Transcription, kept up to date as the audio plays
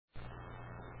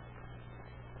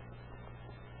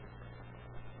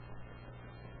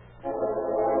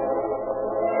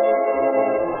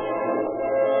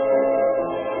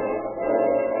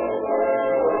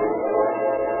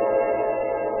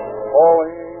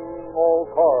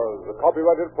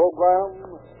copyrighted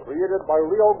program created by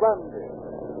Rio Grande.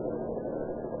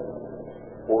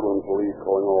 Portland Police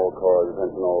calling all cars.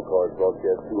 Attention all cars.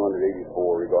 Broadcast 284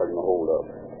 regarding a holdup.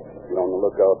 Be on the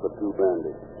lookout for two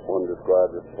bandits. One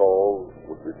described as tall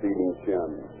with receding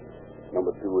chin.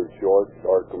 Number two is short,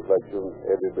 dark complexion,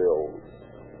 heavy build.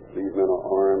 These men are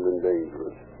armed and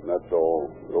dangerous. And that's all.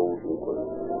 Those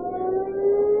included.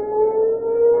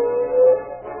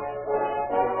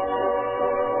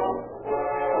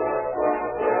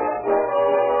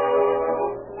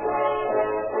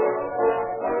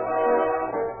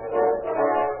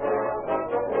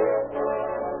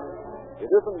 It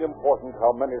isn't important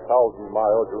how many thousand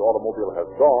miles your automobile has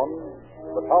gone,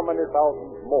 but how many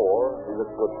thousands more is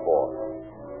it good for.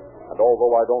 And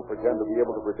although I don't pretend to be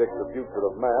able to predict the future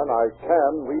of man, I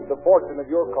can read the fortune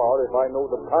of your car if I know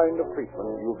the kind of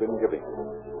treatment you've been giving it.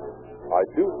 I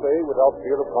do say without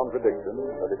fear of contradiction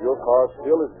that if your car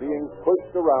still is being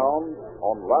pushed around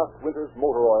on last winter's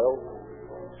motor oil,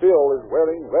 still is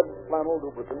wearing red flannel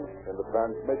lubricant in the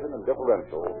transmission and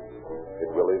differential, it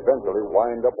will eventually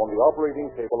wind up on the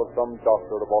operating table of some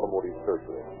doctor of automotive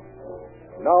surgery.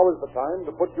 Now is the time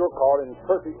to put your car in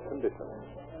perfect condition.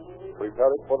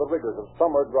 Prepare it for the rigors of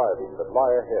summer driving that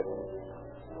lie ahead.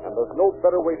 And there's no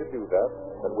better way to do that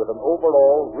than with an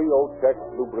overall Rio Check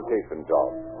lubrication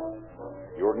job.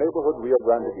 Your neighborhood Rio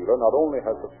Grande dealer not only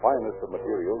has the finest of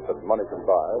materials that money can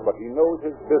buy, but he knows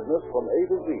his business from A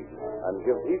to Z and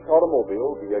gives each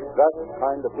automobile the exact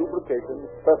kind of lubrication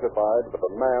specified by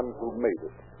the man who made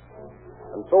it.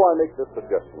 And so I make this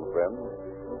suggestion, friends.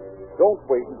 Don't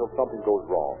wait until something goes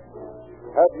wrong.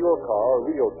 Have your car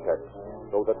Rio checked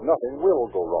so that nothing will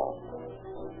go wrong.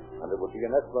 And it would be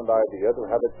an excellent idea to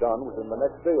have it done within the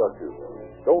next day or two.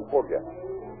 Don't forget.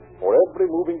 For every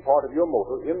moving part of your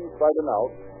motor, inside and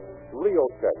out, Rio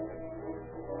check.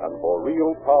 And for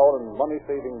real power and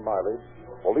money-saving mileage,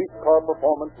 Police Car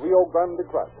Performance Rio Grande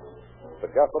Craft, the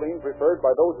gasoline preferred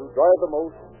by those who drive the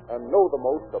most and know the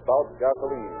most about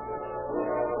gasoline.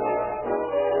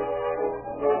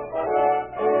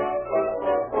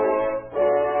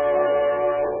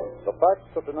 The facts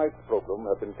of tonight's program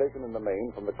have been taken in the main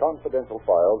from the confidential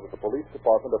files of the Police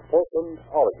Department of Portland,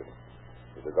 Oregon.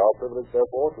 It is our privilege,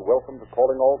 therefore, to welcome to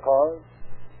Calling All Cars,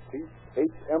 Chief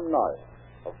H.M. Nye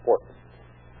of Portland.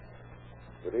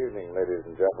 Good evening, ladies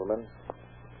and gentlemen.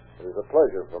 It is a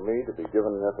pleasure for me to be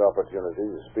given this opportunity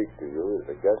to speak to you as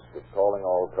a guest of Calling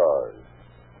All Cars.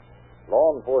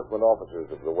 Law enforcement officers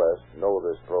of the West know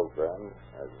this program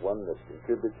as one that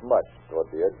contributes much toward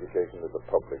the education of the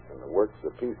public and the work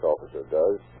the peace officer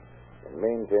does in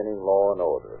maintaining law and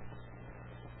order.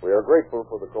 We are grateful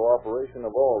for the cooperation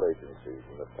of all agencies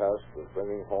in the task of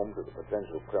bringing home to the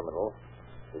potential criminal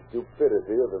the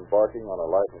stupidity of embarking on a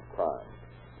life of crime.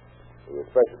 We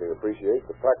especially appreciate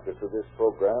the practice of this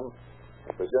program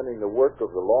in presenting the work of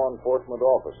the law enforcement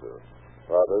officer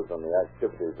rather than the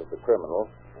activities of the criminal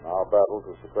in our battle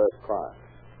to suppress crime.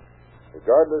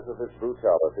 Regardless of his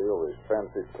brutality or his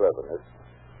fancied cleverness,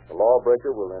 the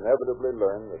lawbreaker will inevitably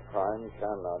learn that crime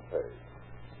cannot pay.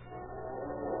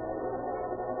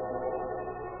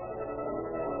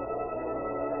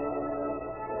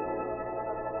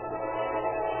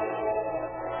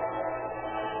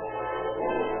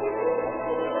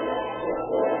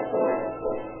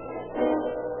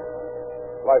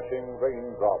 Flashing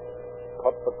raindrops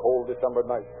cut the cold December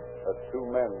night as two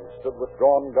men stood with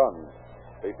drawn guns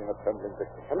facing a trembling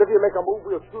victim. And if you make a move,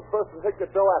 we'll shoot first and take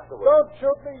the dough afterwards. Don't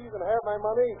shoot me. You can have my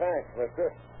money. Thanks,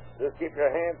 mister. Just keep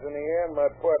your hands in the air and my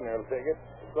partner will take it.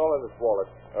 It's all in his wallet.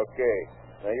 Okay.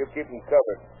 Now you keep him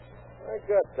covered. I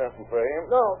got something for him.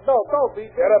 No, don't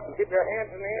be. Get up and keep your hands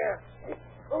in the air.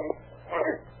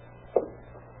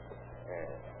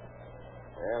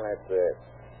 Well, that's it.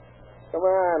 Come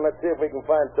on, let's see if we can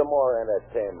find some more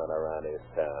entertainment around this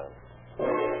town.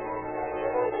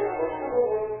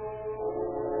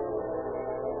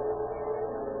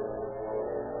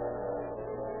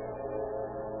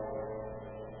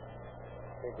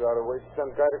 Think you ought to wait for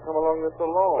some guy to come along this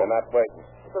alone. We're not waiting.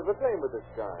 What's the name of this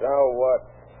guy? So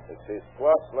what? It's his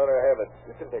plus, let her have it.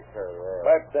 You can take care of that.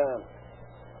 Pipe down.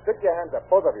 Stick your hands up,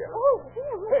 both of you. Oh,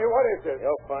 Jim. Hey, what is this?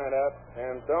 You'll find out.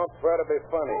 And don't try to be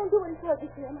funny. Don't do any trouble,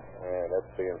 Jim. Yeah,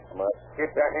 that's being smart. Keep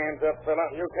your hands up, fella.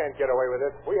 You can't get away with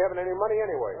this. We haven't any money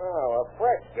anyway. Oh, a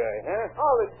fresh guy, huh?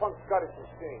 All this punk's got is some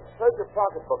steam. Search your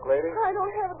pocketbook, lady. I don't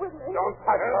have it with me. Don't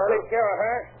touch her. Take care of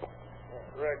her.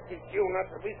 I teach you not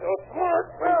to be so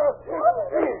smart. Don't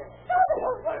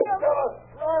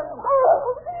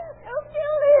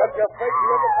kill me. Let your face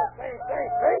look at the same thing,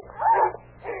 see?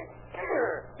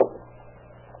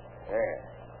 Yeah.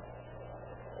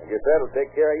 I guess that'll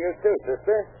take care of you, too,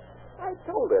 sister. I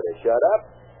told her to shut up.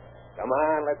 Come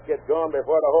on, let's get going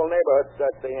before the whole neighborhood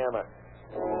starts to hammer.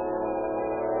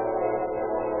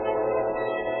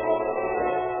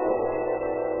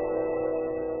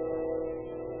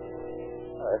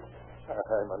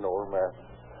 I'm an old man.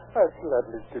 I'd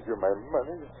gladly give you my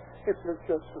money if you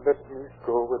just let me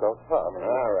go without harming me.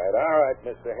 All right,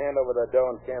 mister. Hand over the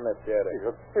dough and can that cheddar.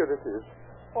 Here it is.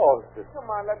 All of it. Come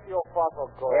on, let the old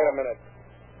father go. Wait a minute.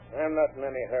 I'm not in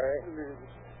any hurry.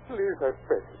 Please, I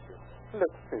beg of you.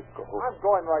 Let me go. I'm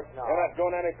going right now. You're not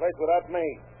going any place without me.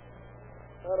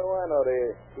 How do I know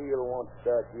the heel won't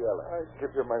start yelling? I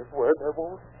give you my word I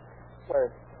won't. Why,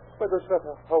 there's not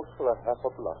a house for a half a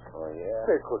block. Oh, yeah?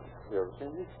 They couldn't hear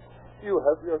me. You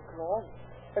have your car,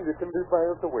 and you can be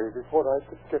miles away before I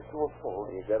could get to a phone.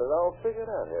 You got it all figured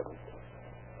out, haven't you?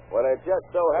 Well, it just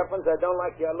so happens I don't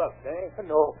like your look, eh?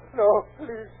 No,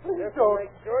 please Just don't.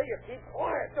 make sure you keep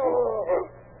quiet.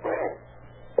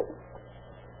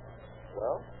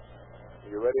 Well,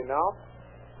 you ready now?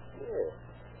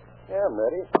 Yeah, I'm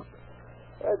ready.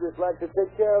 I just like to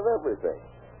take care of everything.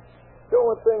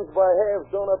 Doing things by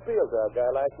halves don't appeal to a guy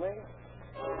like me.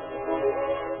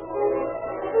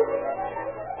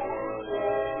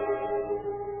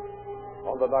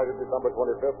 On the night of December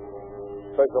 25th,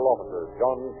 Special Officer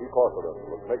John T. Corcoran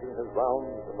was making his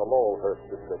rounds in the Lowellhurst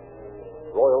district.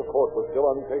 Royal Court was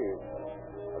still unpaved,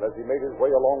 and as he made his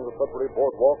way along the Sudbury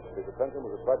boardwalk, his attention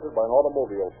was attracted by an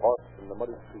automobile parked in the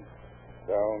muddy street.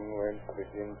 Down went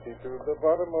McGinty to the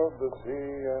bottom of the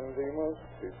sea, and he must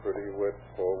be pretty wet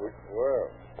forward. Well,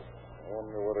 I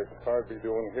wonder what a car be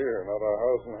doing here, not a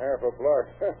house and half a block.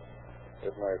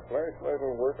 If my flashlight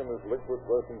will work in this liquid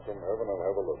blessing from heaven, I'll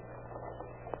have a look.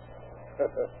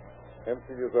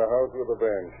 Empty as a house with a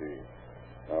banshee.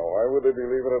 Now, why would they be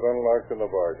leaving it unlocked in the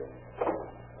bargain?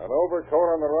 An overcoat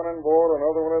on the running board,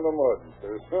 another one in the mud.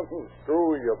 There's something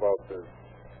screwy about this.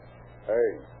 Hey,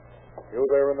 you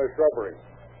there in the shrubbery.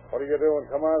 What are you doing?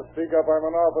 Come on, speak up. I'm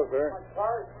an officer. My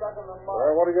car is stuck in the mud.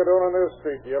 Well, what are you doing on this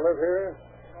street? Do you live here?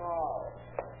 Oh.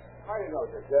 How do you know?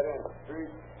 It's a dead-end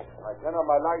street. I turned on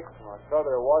my lights, and I saw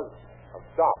there was a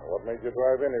stop. What made you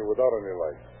drive in here without any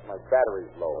lights? My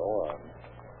battery's low. Go on.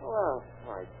 Well,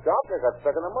 I stopped. I got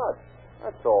stuck in the mud.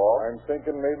 That's all. I'm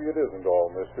thinking maybe it isn't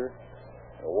all, mister.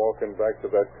 You're walking back to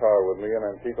that car with me, and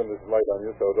I'm keeping this light on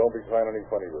you, so don't be trying any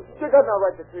funny business. You got no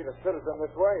right to treat a citizen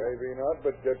this way. Maybe not,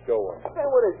 but get going. Then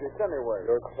what is this anyway?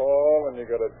 You're tall, and you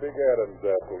got a big Adam's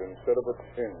apple instead of a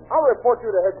chin. I'll report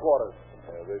you to headquarters.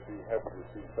 They'd be happy to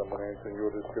see someone answering your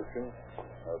description.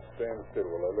 Now stand still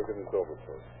while I look in this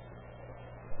overcoat.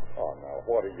 Oh, now,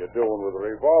 what are you doing with a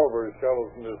revolver shells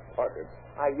in this pocket?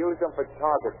 I use them for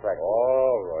target practice.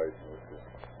 All right, mister.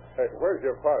 Hey, where's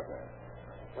your partner?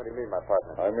 What do you mean, my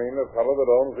partner? I mean the fellow that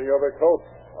owns the other coat.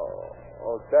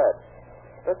 Oh, that.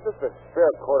 That's just a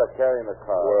spare coat I carry in the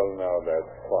car. Well, now,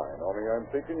 that's fine. Only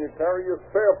I'm thinking you carry your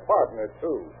spare partner,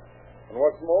 too. And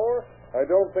what's more, I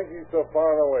don't think he's so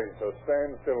far away, so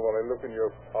stand still while I look in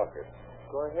your pocket.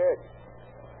 Go ahead.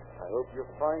 I hope you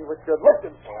find what you're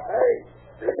looking for. Hey!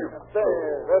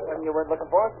 That's what you weren't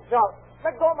looking for. Now,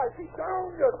 let go of my feet.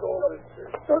 Down you go, mister.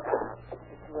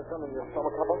 There's something in your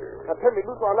stomach, Papa. Now, turn me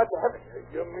loose or I'll let you have it.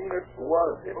 You mean it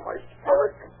was in my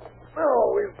stomach? No,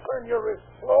 we'll turn your wrist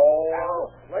slow,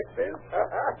 like this.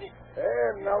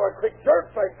 And now a quick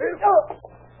jerk like this.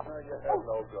 Now you have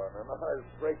no gun, and I'll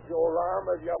break your arm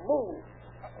if you move.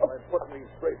 I'm putting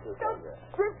these braces on you.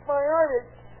 Twist my arm.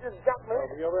 It got me.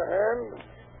 On the other hand,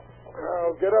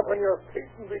 now get up on your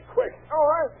feet and be quick. All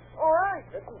right. All right.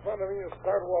 Get in front of me and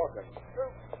start walking.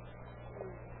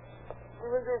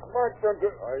 It's smart, don't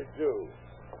you? I do.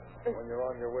 When you're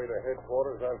on your way to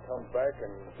headquarters, I'll come back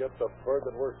and get the bird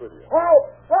that works with you. Help!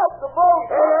 Help! The boat!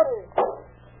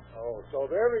 Oh, so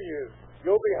there he is.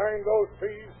 You behind those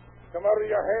trees. Come out of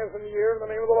your hands in the air in the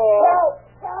name of the law. Help!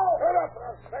 Help! Shut up!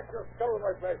 I'll smack your skull with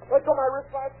my flesh. Let go my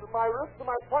wristbands and my wrist and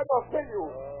my pipe. I'll kill you.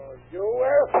 You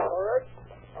asked for it.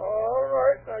 All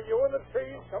right. Now, you in the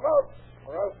trees, come out,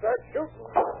 or I'll start shooting.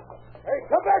 Hey,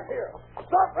 come back here.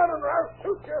 Stop running, or I'll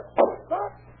shoot you.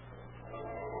 Stop.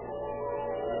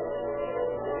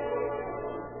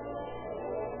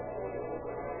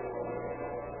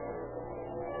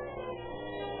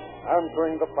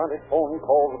 Answering the frantic phone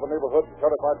calls of the neighborhood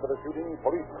terrified by the shooting,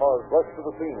 police cars rushed to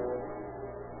the scene.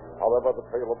 However, the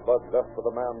trail of blood left by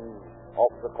the man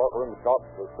Officer Corcoran's shot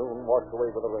was soon washed away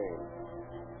by the rain.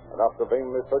 And after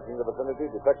vainly searching the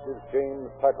vicinity, Detectives James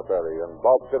Tackleberry and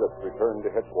Bob Phillips returned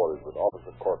to headquarters with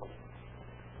Officer Corcoran.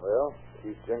 Well,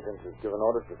 Chief Jenkins has given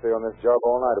orders to stay on this job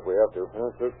all night if we have to.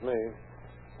 That suits me.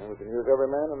 And we can use every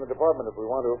man in the department if we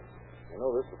want to. You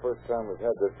know, this is the first time we've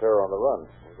had this pair on the run.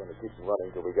 We're going to keep them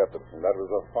running till we get them. And that was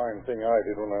a fine thing I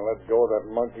did when I let go of that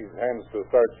monkey's hands to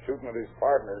start shooting at his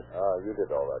partners. You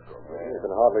did all that, Corker. You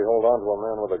can hardly hold on to a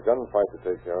man with a gunfight to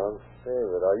take care of.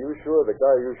 David, are you sure the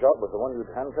guy you shot was the one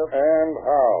you'd handcuffed? And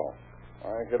how?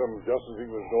 I hit him just as he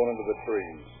was going into the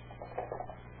trees.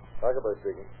 Huckleberry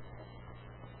speaking.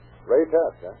 Ray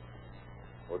Taft, huh?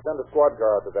 We'll send a squad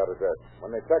car out to that address.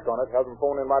 When they check on it, have them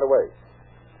phone in right away.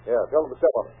 Yeah, tell them to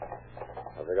step on it.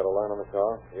 Have they got a line on the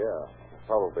car? Yeah. It's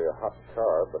probably a hot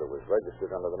car, but it was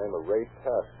registered under the name of Ray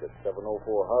Taft at 704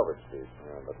 Harvard Street.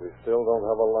 Yeah, but we still don't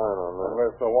have a line on that.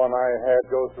 Unless the one I had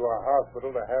goes to a hospital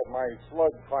to have my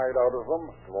slug fired out of them.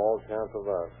 Small chance of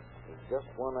that. There's just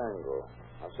one angle.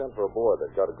 I sent for a boy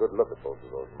that got a good look at both of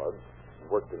those mugs.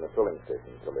 Worked in the filling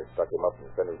station until they stuck him up and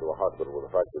sent him to a hospital with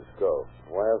a fractured skull.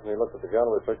 Why hasn't he looked at the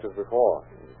gallery pictures before?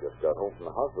 He just got home from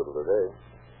the hospital today.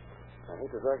 I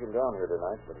hate to drag him down here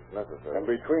tonight, but it's necessary. And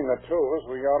between the two of us,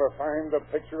 we ought to find the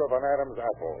picture of an Adam's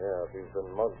apple. Yeah, if he's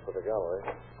been mugged for the gallery.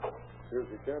 Here's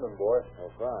your cannon, boy.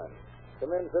 Oh, fine.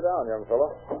 Come in and sit down, young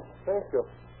fellow. Thank you.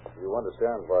 You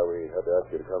understand why we had to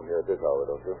ask you to come here at this hour,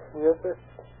 don't you? Yes, sir.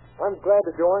 I'm glad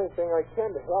to do anything I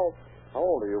can to help. How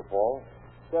old are you, Paul?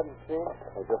 17.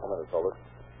 Oh, just a minute, fellas.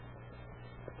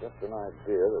 Just an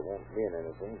idea that won't mean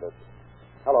anything, but...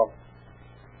 Hello.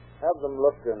 Have them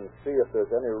look and see if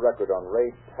there's any record on Ray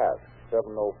Taft,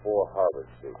 704 Harvard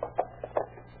Street.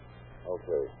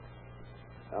 Okay.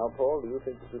 Now, Paul, do you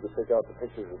think that you could pick out the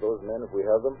pictures of those men if we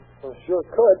have them? I sure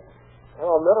could.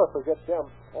 I'll never forget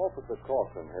them. Officer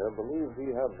Coughlin here believes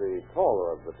he had the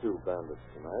taller of the two bandits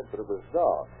tonight, but it was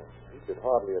dark. He could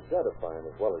hardly identify him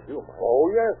as well as you might. Oh,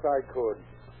 yes, I could.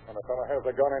 When a fellow has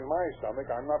a gun in my stomach,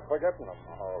 I'm not forgetting him.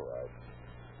 All right.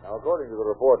 Now, according to the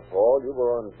report, Paul, you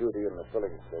were on duty in the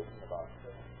filling station about...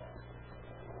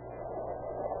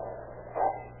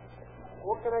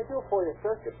 What can I do for you,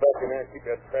 sir? Get back in there and keep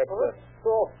that fat lip.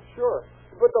 Oh, sure.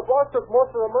 But the boss took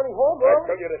most of the money home, I early.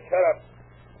 tell you to shut up.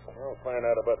 I'll find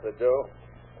out about the dough.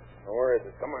 Now, where is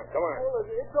it? Come on, come on. Well,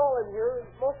 it's all in here.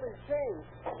 It's mostly change.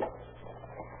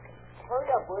 Hurry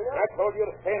up, will you? I told you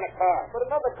to stay in the car. But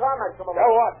another car might come along. Now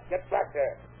what? Get back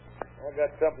there. I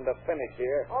got something to finish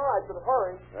here. All right, but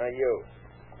hurry. Now you.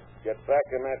 Get back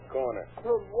in that corner.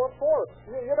 What for?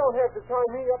 You don't have to tie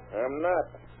me up. I'm not.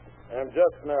 I'm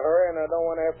just in a hurry, and I don't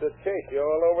want to have to chase you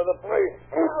all over the place.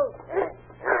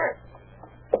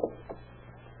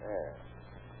 Yeah.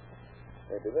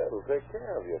 Maybe that'll take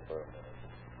care of you for a minute.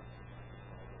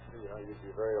 Yeah, you'd be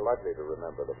very likely to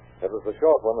remember them. It was the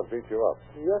short one that beat you up.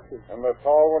 Yes, sir. And the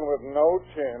tall one with no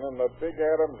chin and the big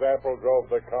Adam's apple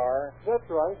drove the car. That's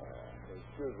right.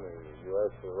 Excuse me, you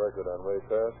asked for a record on Ray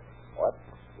Taft? What?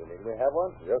 You mean we have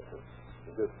one? Yes, sir.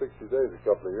 He did 60 days a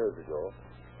couple of years ago.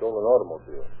 Stole an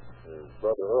automobile. His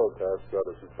brother Earl Taft got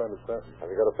a suspended sentence. Have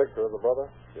you got a picture of the brother?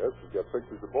 Yes, he's got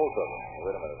pictures of both of them.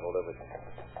 Wait a minute. Hold everything.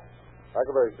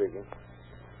 Huckleberry speaking.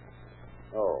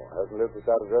 Oh, hasn't lived at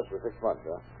that address for 6 months,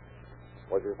 huh?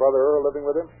 Was his brother Earl living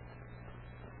with him?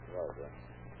 Right, sir.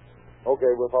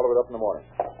 Okay, we'll follow it up in the morning.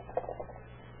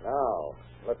 Now,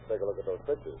 let's take a look at those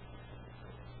pictures.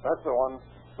 That's the one.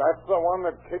 That's the one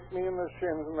that kicked me in the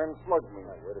shins and then slugged me.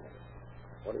 Now, wait a minute.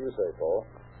 What do you say, Paul?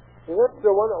 That's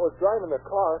the one that was driving the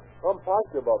car. I'm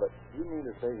positive of it. You mean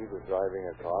to say he was driving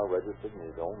a car registered in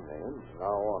his own name? From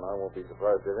now on, I won't be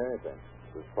surprised at anything.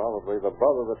 It was probably the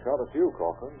brother that shot at you,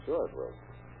 Coughlin. Sure it was.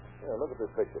 Yeah, look at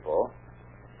this picture, Paul.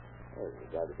 There's the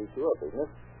guy that beat you up, isn't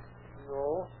it?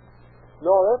 No.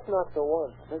 No, that's not the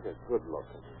one. Take a good look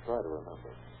and try to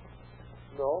remember.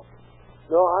 No.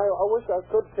 No, I wish I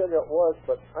could tell you it was,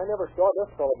 but I never saw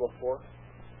this fellow before.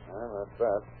 Well, that's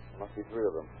that. Must be 3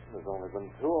 of them. There's only been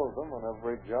 2 of them on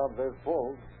every job they've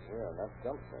pulled. Yeah, and that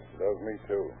jumps me. Does me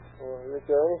too. Is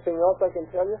there anything else I can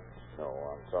tell you? No,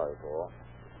 I'm sorry, Paul.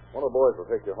 One of the boys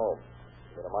will take you home.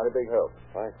 You've been a mighty big help.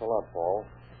 Thanks a lot, Paul.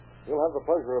 You'll have the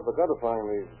pleasure of identifying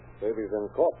these babies in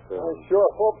court soon. I sure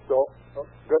hope so.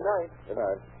 Good night. Good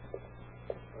night.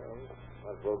 Well,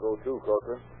 might as well go too,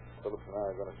 Corcoran. Phillips and I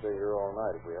are going to stay here all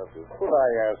night if we have to. Could I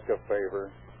ask a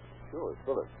favor? Sure,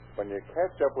 Phillips. When you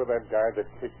catch up with that guy that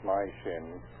kicked my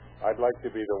shin, I'd like to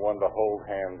be the one to hold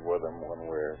hands with him when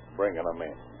we're bringing him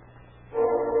in.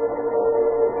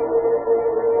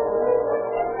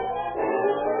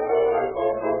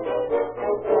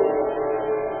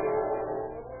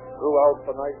 Throughout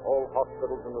the night, all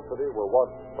hospitals in the city were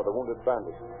watched for the wounded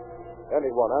bandits.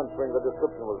 Anyone answering the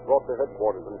description was brought to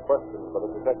headquarters and questioned by the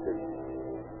detectives.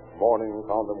 Morning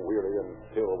found them weary and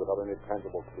still without any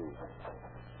tangible clue.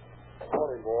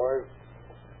 Morning, boys.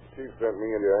 Chief sent me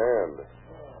in your hand.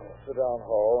 Sit down,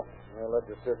 Hall. They'll let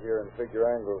you sit here and figure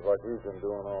angles like we've been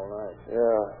doing all night.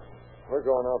 Yeah. We're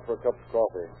going out for a cup of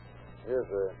coffee. Here's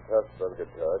a test certificate,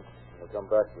 Judge. We'll come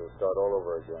back to start all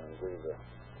over again and do the...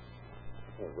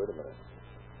 Hey, wait a minute.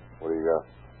 What do you got?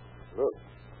 Look.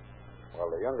 While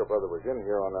the younger brother was in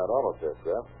here on that auto test,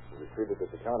 he was treated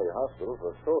at the county hospital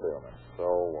for a throat ailment. So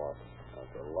what?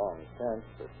 That's a long chance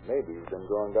that maybe he's been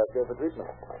going back there for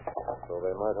treatment. So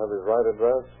they might have his right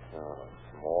address?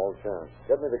 Small chance.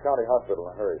 Get me to the county hospital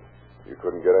in a hurry. You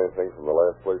couldn't get anything from the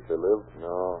last place they lived?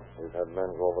 No. We've had men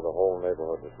go over the whole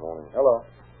neighborhood this morning. Hello.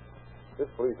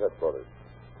 This police headquarters.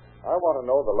 I want to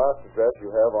know the last address you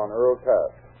have on Earl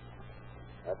Taft.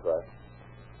 That's right.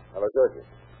 Hello, Georgie.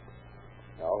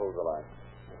 Now, hold the line.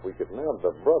 If we could nab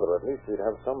the brother, at least we'd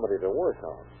have somebody to work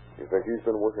on. You think he's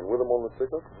been working with him on the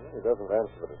pickup? Well, he doesn't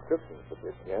answer the descriptions, but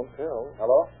you can't tell.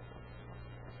 Hello?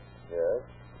 Yes.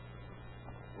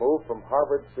 Move from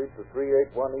Harvard Street to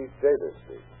 381 East Davis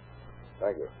Street.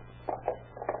 Thank you.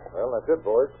 Well, that's it,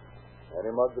 boys. Any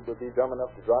mug that would be dumb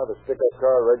enough to drive a stick-up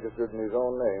car registered in his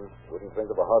own name wouldn't think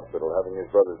of a hospital having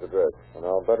his brother's address. And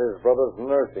I'll bet his brother's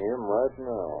nursing him right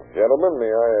now. Gentlemen,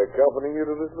 may I accompany you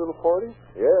to this little party?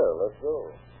 Yeah, let's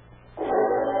go.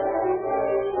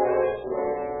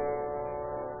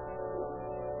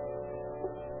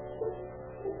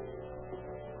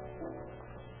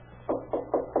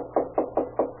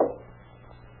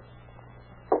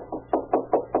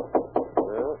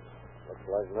 Well, looks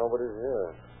like nobody's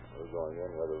here. We're going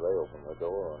in whether they open the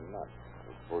door or not.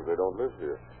 I suppose they don't live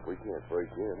here. We can't break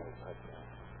in.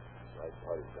 Right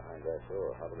party's behind that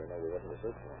door. How do they know we haven't a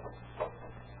search warrant?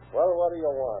 Well, what do you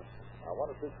want? I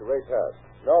want to speak to Ray Taft.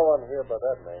 No one here by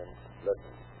that name.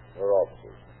 Listen, we're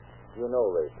officers. You know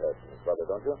Ray Taft and his brother,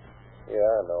 don't you? Yeah,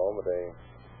 I know, but they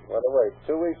went away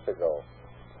 2 weeks ago.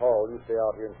 Paul, you stay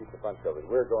out here and keep the front covered.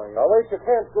 We're going in. Now, wait, you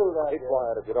can't do that. Keep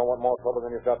quiet if you don't want more trouble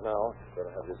than you've got now. Better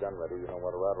have your gun ready. You know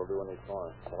what a rat will do in these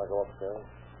farms. Shall I go upstairs?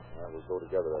 Yeah, we'll go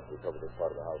together after we cover this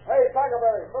part of the house. Hey,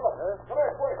 Tigerberry, Philip, come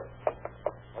here, quick.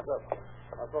 What's up?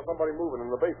 I saw somebody moving in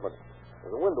the basement.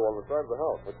 There's a window on the side of the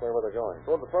house. Which way were they going?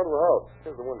 Toward the front of the house.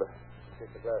 Here's the window.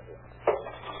 Take the glass here.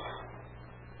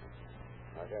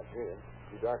 I can't see him.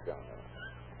 Too dark down there.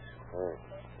 Hey,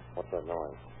 what's that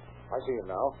noise? I see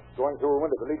him now. Going through a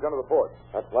window that leads under the porch.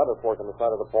 That's ladder porch on the side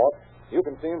of the porch. You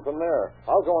can see him from there.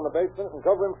 I'll go in the basement and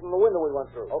cover him from the window we went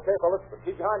through. Okay, fellas, but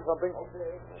Keep behind something.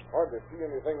 Okay. It's hard to see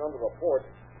anything under the porch.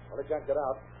 Well, they can't get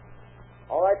out.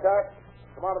 All right, Taft.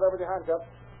 Come out of there with your handcuffs.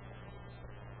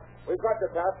 We've got you,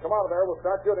 Taft. Come out of there. We'll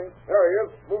start shooting. There he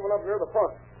is, moving up near the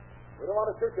front. We don't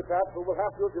want to shoot you, Taft, but we'll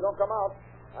have to if you don't come out.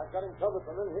 I've got him covered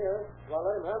from in here. Do I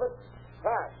let him have it?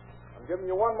 Taft, I'm giving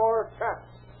you one more chance.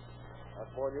 That's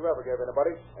more than you ever gave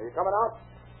anybody. Are you coming out?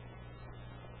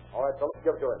 All right, Philip,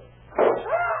 give it to him.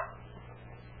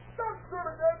 Don't shoot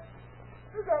again.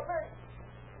 You got me.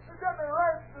 You got me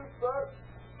right this time.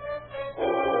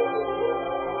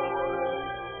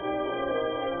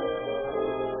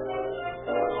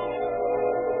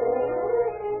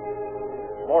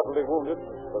 Mortally wounded,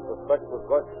 the suspect was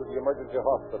rushed to the emergency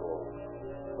hospital.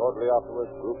 Shortly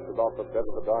afterwards, groups about the bed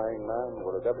of the dying man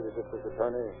were a deputy district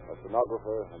attorney, a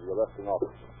stenographer, and the arresting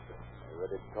officer. You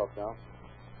ready to talk now?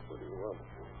 What do you want?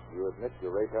 You admit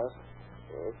your Ray Taft?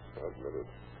 Yes, I admit it.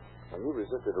 When you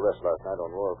resisted arrest last night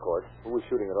on Royal Court, who was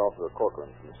shooting at Officer Corcoran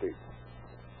from the street?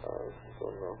 I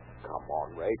don't know. Come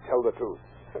on, Ray, tell the truth.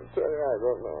 I tell you, I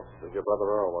don't know. It was your brother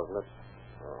Earl, wasn't it?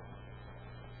 No.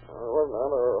 It wasn't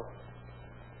Earl.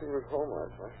 He was home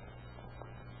last night.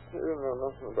 He didn't know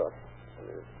nothing about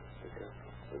any of it.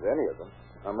 With any of them?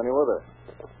 How many were there?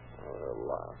 A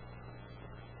lot.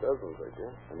 Dozens, I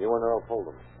guess. And you and Earl told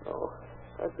them? No.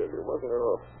 I tell you, it wasn't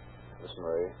Earl. Listen,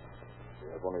 Ray, you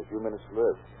have only a few minutes to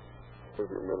live. A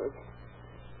few minutes.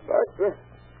 Baxter.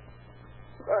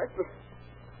 Baxter.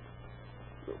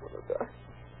 I don't want to die.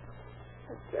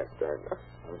 I can't die now.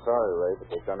 I'm sorry, Ray, but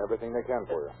they've done everything they can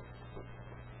for you.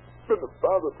 Been a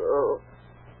father to Earl.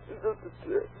 He's just a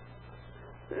kid.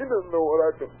 He doesn't know what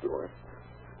I've been doing.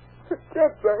 I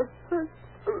can't die.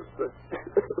 The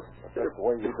best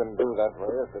way you can do that,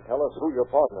 Ray, is to tell us who your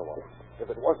partner was. If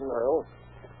it wasn't Earl,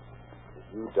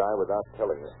 if you die without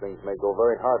telling us, things may go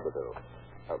very hard with Earl.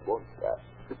 I won't die.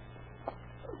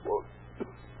 I won't.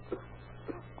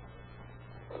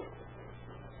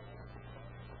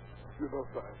 You're not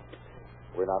lying.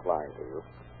 We're not lying to you.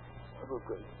 I'm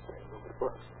afraid to stand on the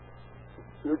bus.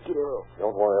 You get Earl.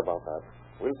 Don't worry about that.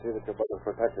 We'll see that your brother's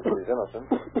protected if he's innocent.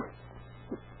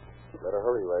 Better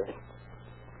hurry, Ray.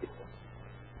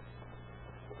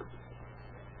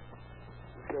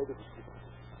 This guy didn't see me.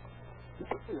 He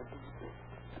got me under the thing.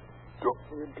 Dropped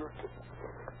me and jerked it.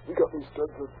 He got me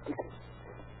studs on stickers.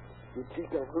 You keep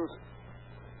that loose.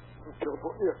 From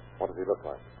California. What does he look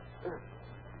like?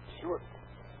 Short.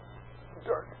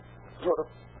 Dark. Sort of.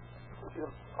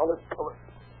 Olive color.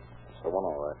 That's the one,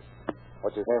 all right.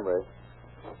 What's his name, Ray?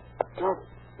 Tom.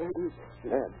 Maybe.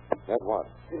 Ned. Ned what?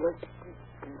 He liked to beat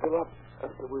people up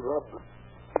after we robbed them.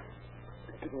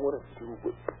 He didn't want us to,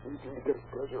 but anything to get his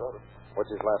pleasure out of. What's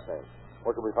his last name?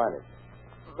 Where can we find him?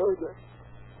 Northern.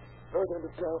 Northern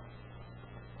of town.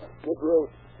 Skid Road.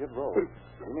 Skid Road.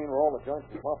 You mean where all the joints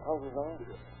and pop houses are?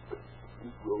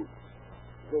 Skid Road.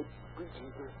 That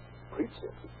preaching there.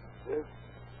 Preaching? Yes.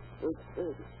 That's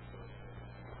it.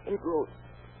 Skid Road.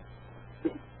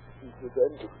 He's the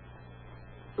danger.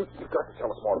 You've got to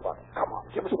tell us more about it. Come on,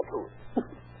 give us the truth.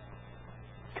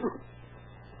 Truth.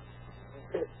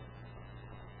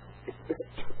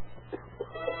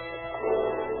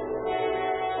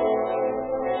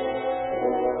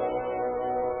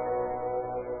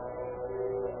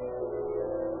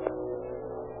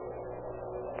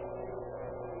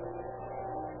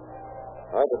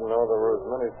 I didn't know there were as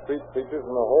many street preachers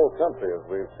in the whole country as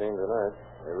we've seen tonight.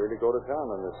 They really go to town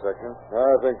in this section.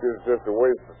 I think this is just a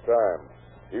waste of time.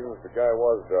 Even if the guy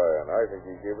was dying, I think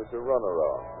he gave us a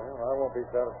runaround. Well, I won't be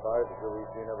satisfied until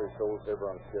we've seen every soul saver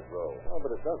on Skid Row. Oh,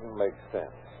 but it doesn't make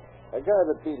sense. A guy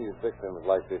that beat his victims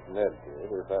like this Ned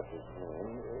did, if that's his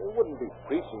name, it wouldn't be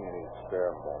preaching in his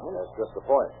spare moment. That's just the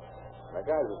point. And a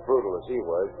guy as brutal as he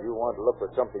was, you want to look for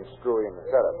something screwy in the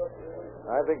setup.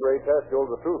 I think Ray Task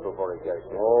told the truth before he cashed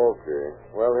in. Okay.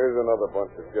 Well, here's another bunch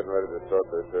that's getting ready to start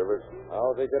their service.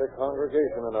 How they get a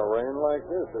congregation in a rain like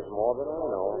this is more than I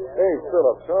know. Hey,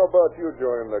 Phillips, how about you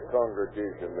joining the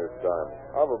congregation this time?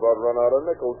 I've about run out of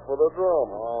nickels for the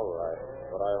drum. All right.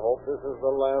 But I hope this is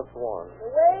the last one.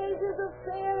 The wages of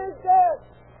sin is death.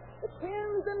 The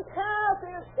crimson path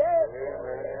is death.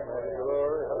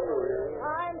 Glory, hallelujah.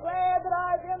 I'm glad that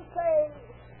I've been saved,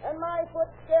 and my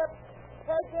footsteps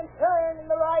has been turned in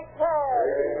the right path.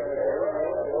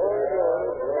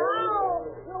 Now,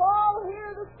 you'll all hear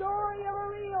the story of a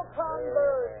real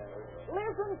convert.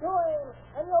 Listen to him,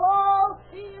 and you'll all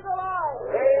see the light.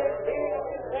 Praise be to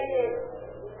his name.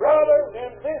 Brothers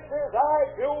and sisters,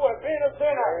 I too have been a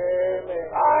sinner. Amen.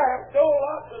 I have stole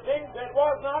lots of things that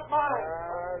was not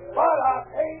mine. But I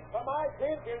paid for my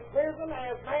sins in prison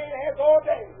as man has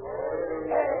ordained.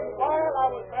 And while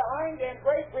I was behind them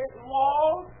great prison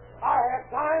walls, I had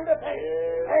time to think.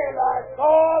 And I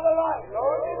saw the light.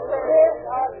 Yes,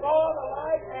 I saw the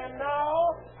light, and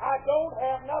now I don't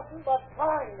have nothing but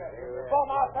kindness for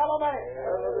my fellow man.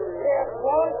 Yes,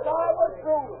 once I was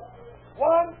brutal.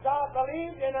 Once I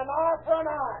believed in an eye for an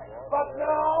eye. But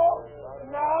now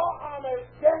I'm as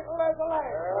gentle as a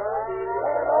lamb.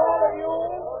 And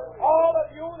all of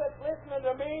you that's listening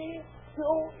to me,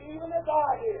 do even as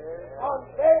I did.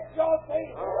 Confess your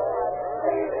sins.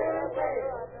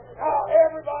 Now,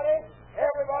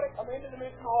 everybody come into the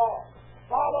mission hall.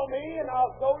 Follow me, and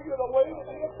I'll show you the way to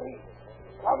be at peace.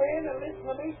 Come in and listen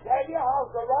to me tell you how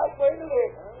it's the right way to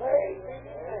live. Praise be to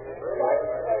God.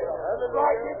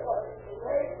 Right this way.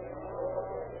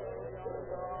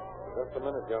 Just a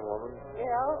minute, young woman.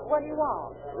 Yeah, what do you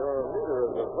want? Your leader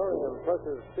is a very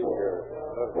impressive speaker.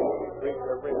 Does he preach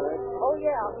every night? Oh,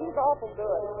 yeah, he's awful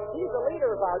good. He's the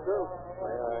leader of our group.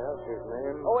 May I ask his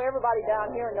name? Oh, everybody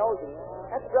down here knows him.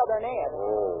 That's Brother Ned.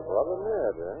 Oh, Brother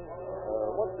Ned, eh?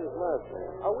 What's his last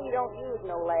name? Oh, we don't use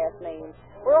no last names.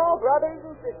 We're all brothers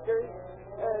and sisters.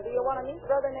 Do you want to meet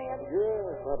Brother Ned?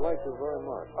 Yes, I'd like to very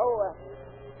much. Oh,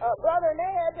 Brother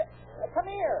Ned, come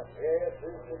here. Yes,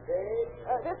 Mr. Dave.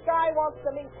 This guy wants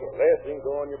to meet you. Blessings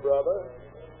on you, brother.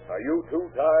 Are you too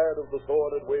tired of the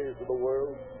sordid ways of the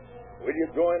world? Will you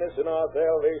join us in our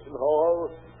salvation hall?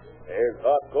 There's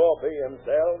hot coffee and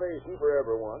salvation for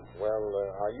everyone. Well,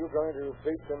 are you going to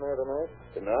preach in there tonight?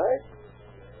 Tonight?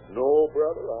 No,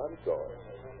 brother, I'm sorry.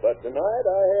 But tonight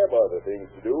I have other things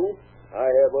to do. I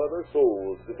have other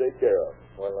souls to take care of.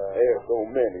 Well, There's so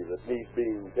many that need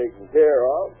being taken care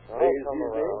of.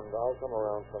 I'll come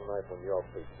around some night when you're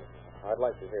preaching. I'd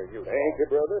like to hear you. Thank you,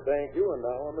 brother. Thank you. And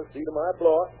now I must see to my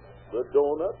plot. The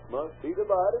donuts must be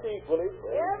divided equally.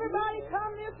 Everybody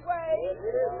come this way.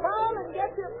 Come and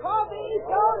get your coffee,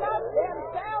 donuts, and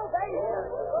salvation.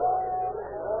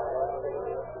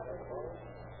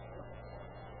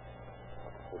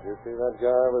 Did you see that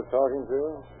guy I was talking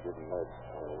to? Didn't I?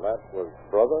 Well, that was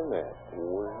Brother Ned.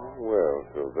 Well,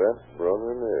 so that's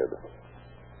Brother Ned.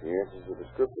 He answers the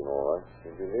description, all right.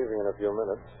 He'll be leaving in a few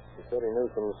minutes. He said he knew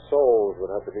some souls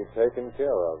would have to be taken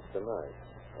care of tonight.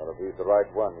 Well, if he's the right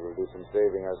one, we'll do some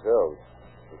saving ourselves.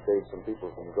 We'll save some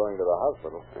people from going to the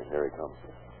hospital. And here he comes.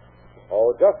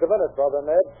 Oh, just a minute, Brother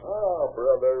Ned. Ah,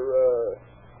 brother,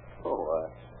 Oh, I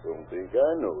don't think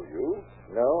I know you.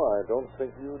 No, I don't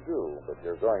think you do, but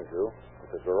you're going to,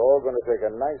 because we're all going to take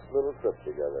a nice little trip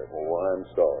together. Oh, I'm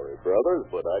sorry, brothers,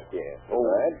 but I can't. Oh,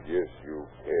 tonight. yes, you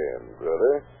can,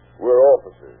 brother. We're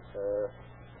officers.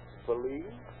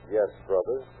 Police? Yes,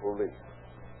 brothers, police.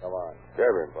 Come on.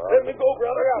 Kevin, Bob. Let me go,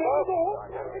 brother.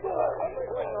 Let me go. Let me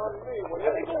go.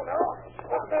 Let me go now.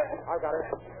 I got it.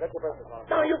 Get your business on.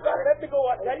 Now you got to let me go.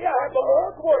 I tell you, I have the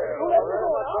Lord's word. You let me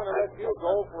go I'm now. going to let you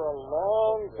go for a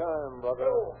long time, brother.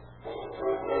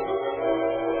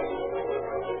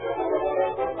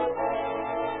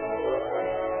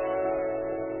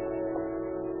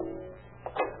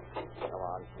 Come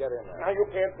on, get in there. Now you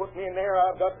can't put me in there.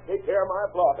 I've got to take care of my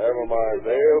flock. Never mind.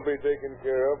 They'll be taken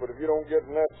care of, but if you don't get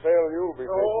in that cell, you'll be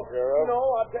taken care of. No,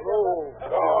 I'll tell you.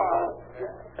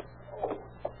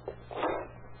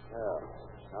 Yeah.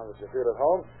 Now that you feel at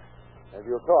home, maybe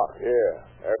you'll talk. Yeah.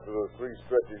 After those 3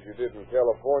 stretches you did in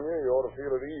California, you ought to feel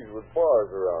at ease with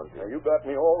bars around you. Now, you got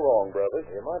me all wrong, brothers.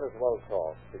 You might as well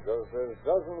talk, because there's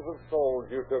dozens of souls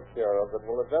you took care of that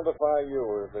will identify you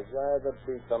as the guy that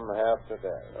beat them half to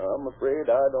death. I'm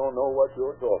afraid I don't know what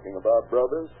you're talking about,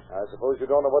 brothers. I suppose you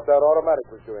don't know what that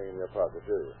automatic was doing in your pocket,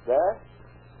 do you? That?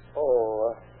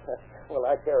 Oh, well,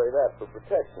 I carry that for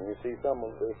protection. You see, some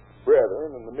of the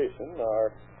brethren in the mission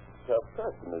are tough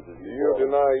customers, as you You know.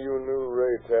 deny you knew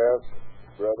Ray Taft?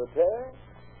 Brother Tag?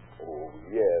 Oh,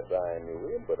 yes, I knew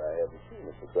him, but I haven't seen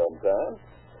him for some time.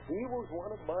 He was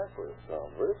one of my first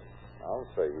converts. I'll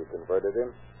say you converted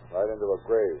him right into a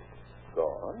grave.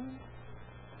 Gone?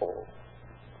 Oh.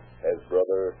 Has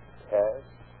Brother Tag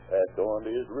passed on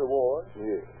to his reward?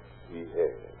 Yes, he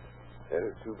has. And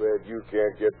it's too bad you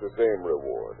can't get the same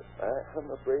reward.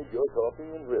 I'm afraid you're talking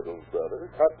in riddles, brother.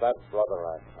 Cut that brother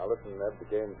act. Now listen, Ned, the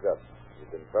game's up. You've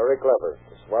been very clever.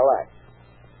 A swell act.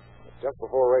 But just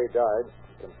before Ray died,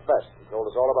 he confessed. He told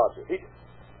us all about you.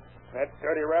 That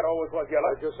dirty rat always was yellow.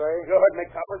 What'd you say? You heard me,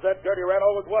 coppers. That dirty rat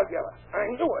always was yellow. I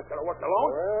knew I could have worked alone.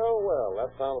 Well,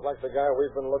 that sounds like the guy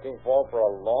we've been looking for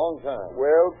a long time.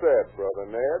 Well said,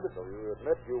 Brother Ned. So you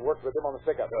admit you worked with him on the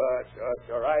stick-up?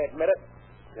 Sure. I admit it.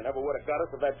 You never would have got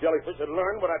us if that jellyfish had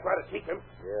learned what I tried to teach him.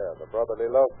 Yeah, the brotherly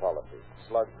love policy.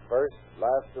 Slug first,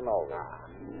 last, and always.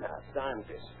 Nuts. I'm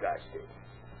disgusted.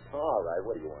 All right,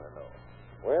 what do you want to know?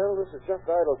 Well, this is just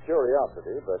idle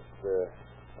curiosity, but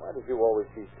why did you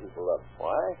always keep people up?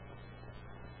 Why?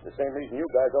 The same reason you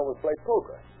guys always play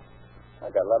poker. I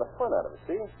got a lot of fun out of it,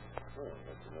 see?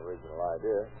 That's an original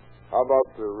idea. How about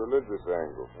the religious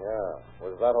angle? Yeah.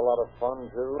 Was that a lot of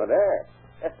fun, too? For that.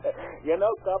 You know,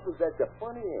 coppers, that's a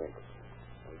funny angle.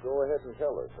 Go ahead and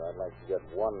tell us. I'd like to get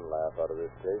one laugh out of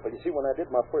this case. But you see, when I did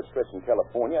my first stretch in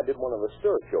California, I did one of the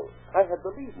stir shows. I had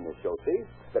the lead in the show, see?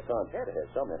 The con had to have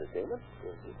some entertainment.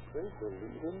 Was it great to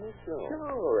lead in the show?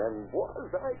 Sure, and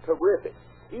was I terrific.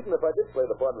 Even if I did play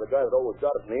the part of the guy that always got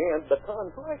it in the end, the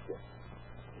cons liked it.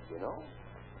 You know,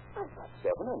 I got 7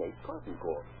 and 8 curtain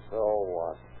calls. So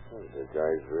what? The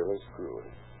guy's really screwed.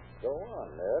 Go on,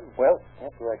 Ned. Well,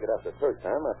 after I get out the third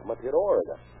time, I come up here to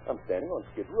Oregon. I'm standing on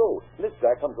Skid Row. And this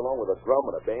guy comes along with a drum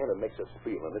and a band and makes us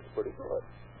feel, and it's pretty good.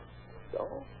 So,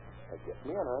 I get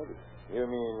me an idea. You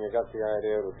mean you got the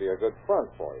idea it would be a good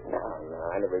front for you? No,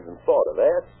 I never even thought of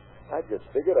that. I just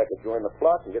figured I could join the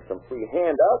flock and get some free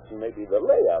handouts and maybe the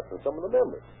layouts from some of the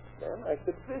members. Then I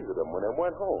could visit them when I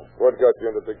went home. What got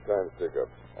you into big-time stick-up?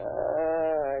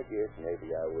 I guess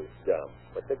maybe I was dumb.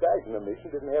 But the guys in the mission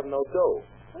didn't have no dough.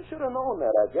 I should have known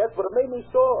that, I guess, but it made me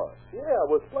sore. Yeah, I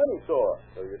was plenty sore.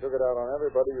 So you took it out on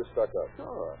everybody you stuck up?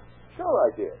 Sure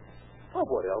I did. Well,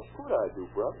 what else could I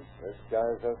do, brother? This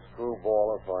guy's a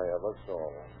screwball if I ever saw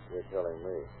one. You're telling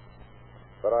me.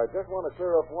 But I just want to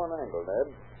clear up one angle,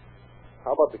 Ned.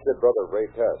 How about the kid brother, Ray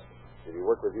Test? Did he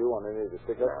work with you on any of the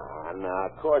stick-ups?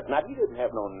 Nah, of course not. He didn't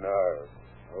have no nerve.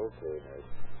 Okay, Ned.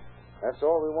 That's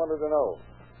all we wanted to know.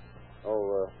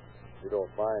 Oh, you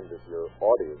don't mind if your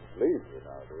audience leaves you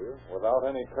now, do you? Without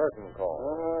any curtain call.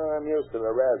 I'm used to the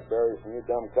raspberries from you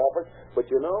dumb coppers. But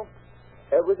you know,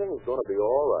 everything is going to be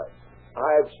all right.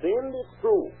 I've sinned, it's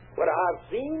true. But I've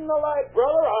seen the light,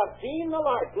 brother. I've seen the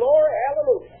light. Glory,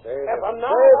 hallelujah.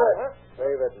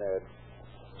 Save it, Ned.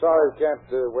 Sorry we can't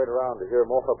wait around to hear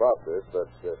more about this, but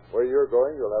where you're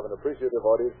going, you'll have an appreciative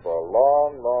audience for a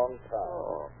long, long time.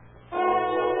 Oh.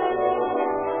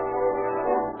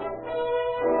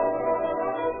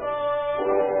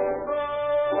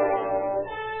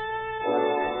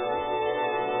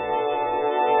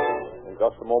 In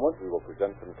just a moment, we will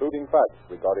present concluding facts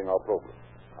regarding our program.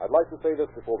 I'd like to say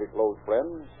this before we close,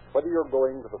 friends. Whether you're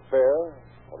going to the fair,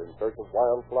 or in search of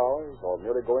wildflowers, or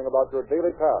merely going about your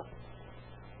daily task,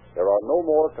 There are no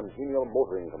more congenial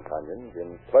motoring companions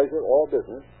in pleasure or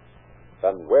business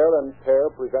than wear and tear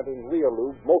preventing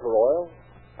Realube motor oil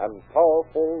and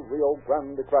powerful Rio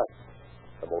Grande Crack,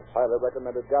 the most highly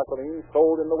recommended gasoline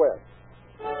sold in the West.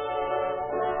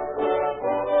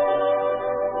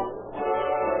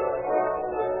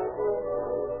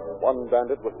 One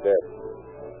bandit was dead,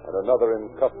 and another in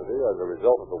custody as a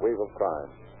result of the wave of crime.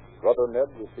 Brother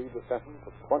Ned received a sentence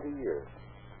of 20 years.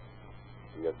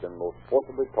 He has been most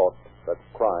forcibly taught that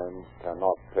crime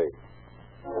cannot pay.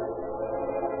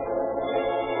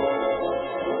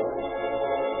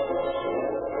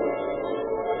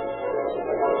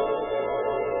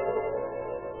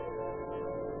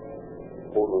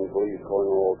 Portland police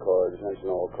calling all cars, attention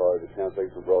all cars, a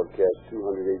cancellation broadcast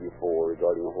 284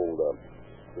 regarding a holdup.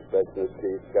 Suspect in this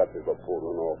case captured by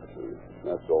Portland officers.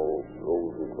 That's all.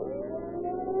 Rolls and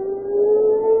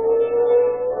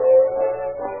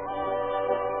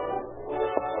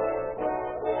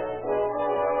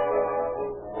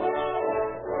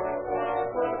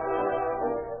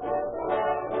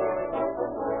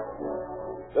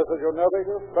This is your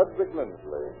narrator, Frederick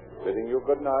Lindsley, bidding you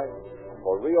good night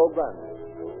for Rio Grande.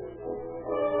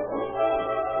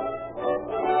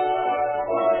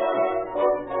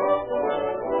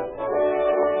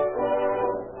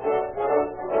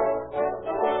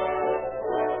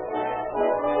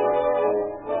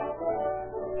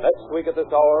 Next week at this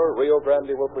hour, Rio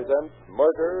Grande will present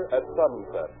Murder at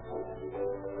Sunset.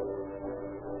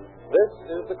 This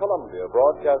is the Columbia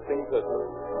Broadcasting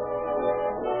System.